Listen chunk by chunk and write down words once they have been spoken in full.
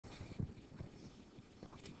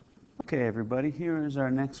Okay, everybody, here is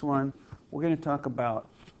our next one. We're going to talk about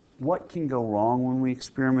what can go wrong when we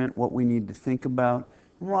experiment, what we need to think about,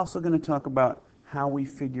 and we're also going to talk about how we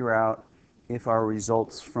figure out if our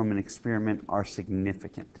results from an experiment are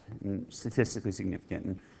significant, and statistically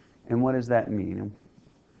significant, and what does that mean?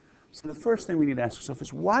 So the first thing we need to ask ourselves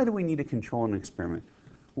is, why do we need to control an experiment?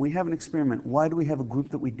 When we have an experiment, why do we have a group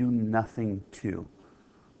that we do nothing to?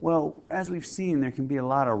 Well, as we've seen, there can be a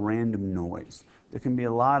lot of random noise. There can be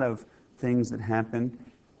a lot of things that happen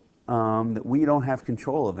that we don't have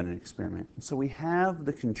control of in an experiment. So we have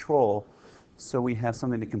the control, so we have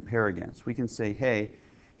something to compare against. We can say, hey,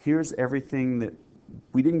 here's everything that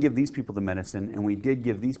we didn't give these people the medicine, and we did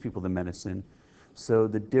give these people the medicine. So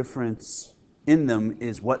the difference in them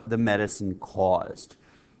is what the medicine caused,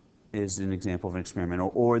 is an example of an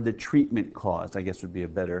experiment, or the treatment caused, I guess would be a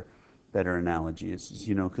better analogy. Is,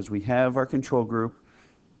 because we have our control group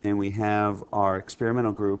and we have our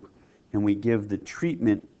experimental group, and we give the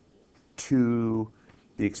treatment to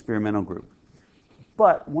the experimental group.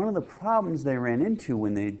 But one of the problems they ran into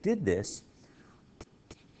when they did this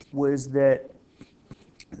was that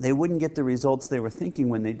they wouldn't get the results they were thinking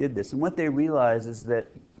when they did this. And what they realized is that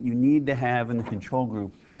you need to have in the control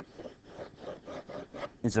group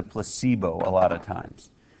is a placebo a lot of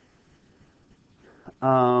times.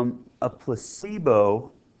 A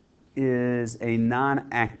placebo is a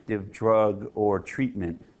non-active drug or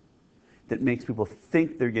treatment that makes people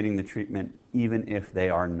think they're getting the treatment even if they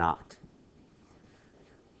are not.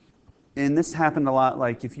 And this happened a lot,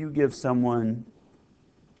 like if you give someone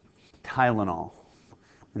Tylenol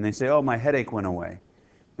and they say, oh, my headache went away.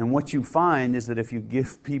 And what you find is that if you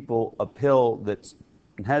give people a pill that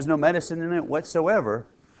has no medicine in it whatsoever,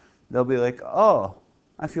 they'll be like, oh,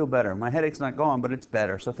 I feel better. My headache's not gone, but it's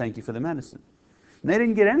better, so thank you for the medicine. And they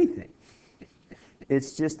didn't get anything.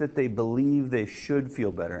 It's just that they believe they should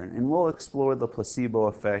feel better. And we'll explore the placebo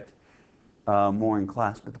effect more in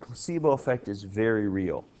class, but the placebo effect is very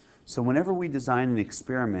real. So whenever we design an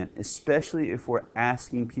experiment, especially if we're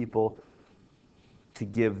asking people to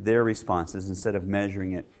give their responses instead of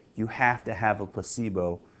measuring it, you have to have a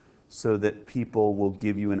placebo so that people will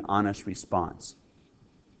give you an honest response.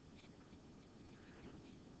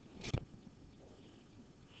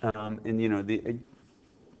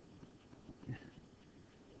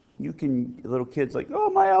 Little kids like,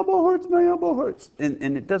 oh, my elbow hurts,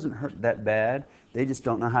 and it doesn't hurt that bad. They just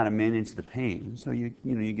don't know how to manage the pain. So you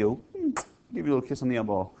go, give you a little kiss on the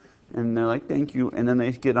elbow, and they're like, thank you, and then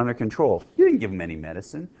they get under control. You didn't give them any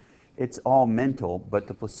medicine. It's all mental, but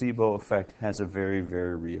the placebo effect has a very,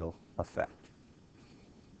 very real effect.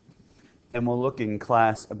 And we'll look in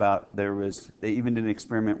class about they even did an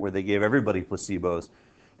experiment where they gave everybody placebos,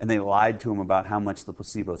 and they lied to them about how much the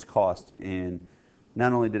placebos cost. And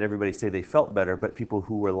not only did everybody say they felt better, but people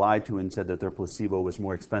who were lied to and said that their placebo was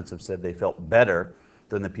more expensive said they felt better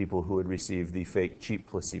than the people who had received the fake, cheap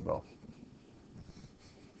placebo.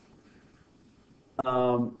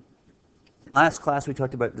 Last class we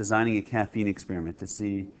talked about designing a caffeine experiment to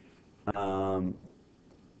see,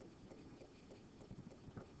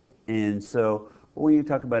 and so what we need to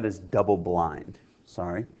talk about is double-blind.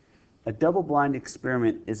 A double-blind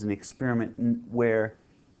experiment is an experiment where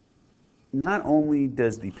not only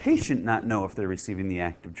does the patient not know if they're receiving the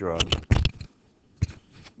active drug,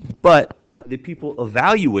 but the people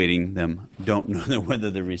evaluating them don't know whether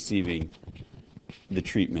they're receiving the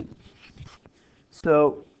treatment.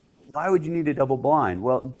 So why would you need a double blind?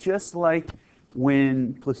 Well, just like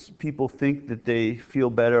when people think that they feel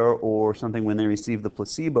better or something when they receive the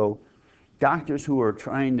placebo, doctors who are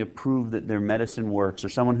trying to prove that their medicine works, or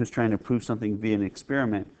someone who's trying to prove something via an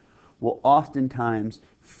experiment, will oftentimes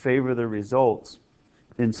favor the results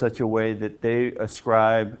in such a way that they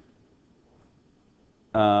ascribe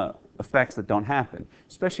effects that don't happen,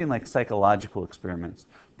 especially in like psychological experiments,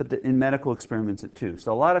 but in medical experiments too.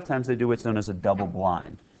 So a lot of times they do what's known as a double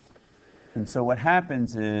blind. And so what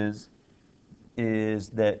happens is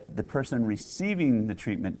that the person receiving the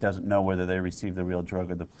treatment doesn't know whether they received the real drug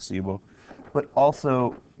or the placebo, but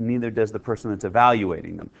also neither does the person that's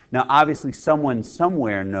evaluating them. Now, obviously, someone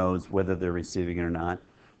somewhere knows whether they're receiving it or not,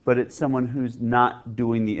 but it's someone who's not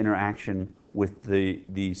doing the interaction with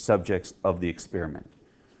the subjects of the experiment.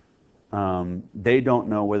 They don't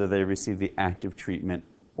know whether they received the active treatment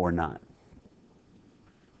or not.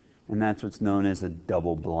 And that's what's known as a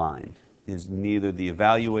double blind, is neither the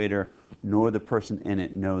evaluator nor the person in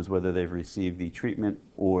it knows whether they've received the treatment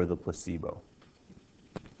or the placebo.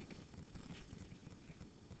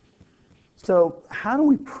 So how do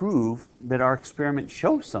we prove that our experiment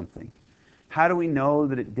shows something? How do we know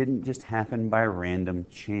that it didn't just happen by random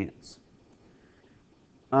chance?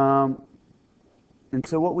 Um, and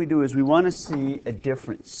so what we do is we want to see a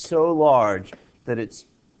difference so large that it's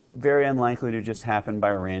very unlikely to just happen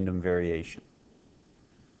by random variation.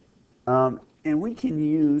 And we can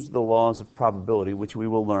use the laws of probability, which we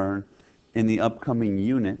will learn in the upcoming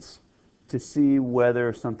units, to see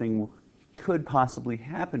whether something could possibly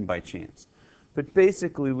happen by chance. But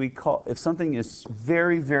basically, we call, if something is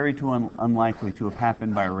very, very unlikely to have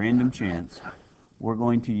happened by random chance, we're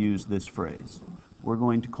going to use this phrase. We're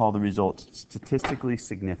going to call the result statistically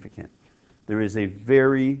significant. There is a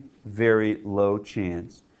very, very low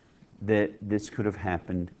chance that this could have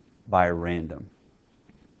happened by random.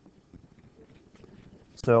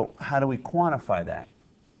 So how do we quantify that?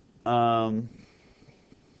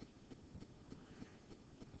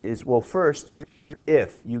 Well, first,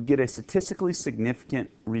 if you get a statistically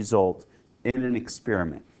significant result in an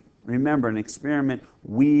experiment. Remember, in an experiment,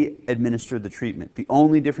 we administer the treatment. The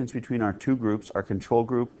only difference between our two groups, our control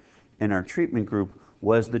group and our treatment group,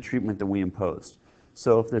 was the treatment that we imposed.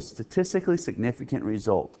 So if there's a statistically significant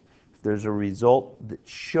result, if there's a result that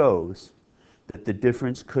shows that the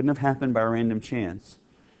difference couldn't have happened by random chance,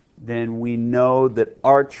 then we know that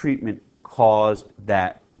our treatment caused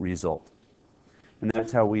that result. And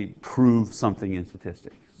that's how we prove something in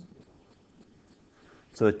statistics.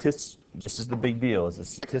 So this is the big deal, is a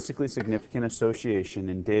statistically significant association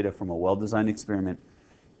in data from a well-designed experiment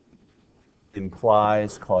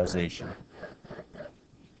implies causation.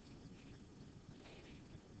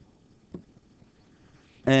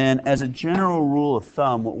 And as a general rule of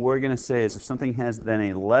thumb, what we're going to say is if something has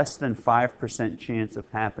then a less than 5% chance of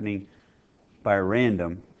happening by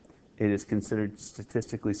random, it is considered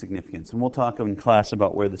statistically significant. And we'll talk in class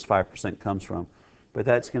about where this 5% comes from. But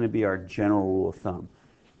that's going to be our general rule of thumb.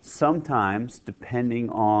 Sometimes, depending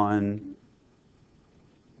on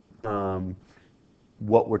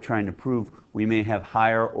what we're trying to prove, we may have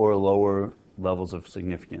higher or lower levels of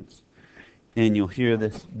significance. And you'll hear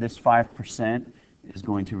this 5% is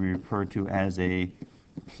going to be referred to as a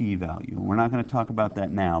p-value. We're not going to talk about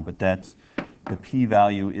that now, but that's the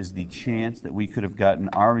p-value is the chance that we could have gotten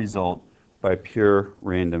our result by pure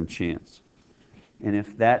random chance. And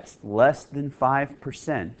if that's less than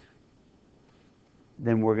 5%,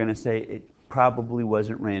 then we're going to say it probably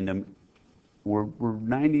wasn't random. We're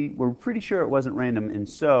pretty sure it wasn't random, and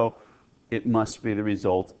so it must be the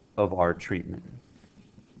result of our treatment.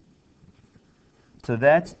 So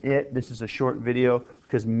that's it. This is a short video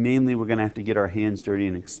because mainly we're going to have to get our hands dirty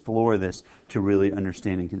and explore this to really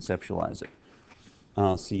understand and conceptualize it.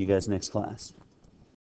 I'll see you guys next class.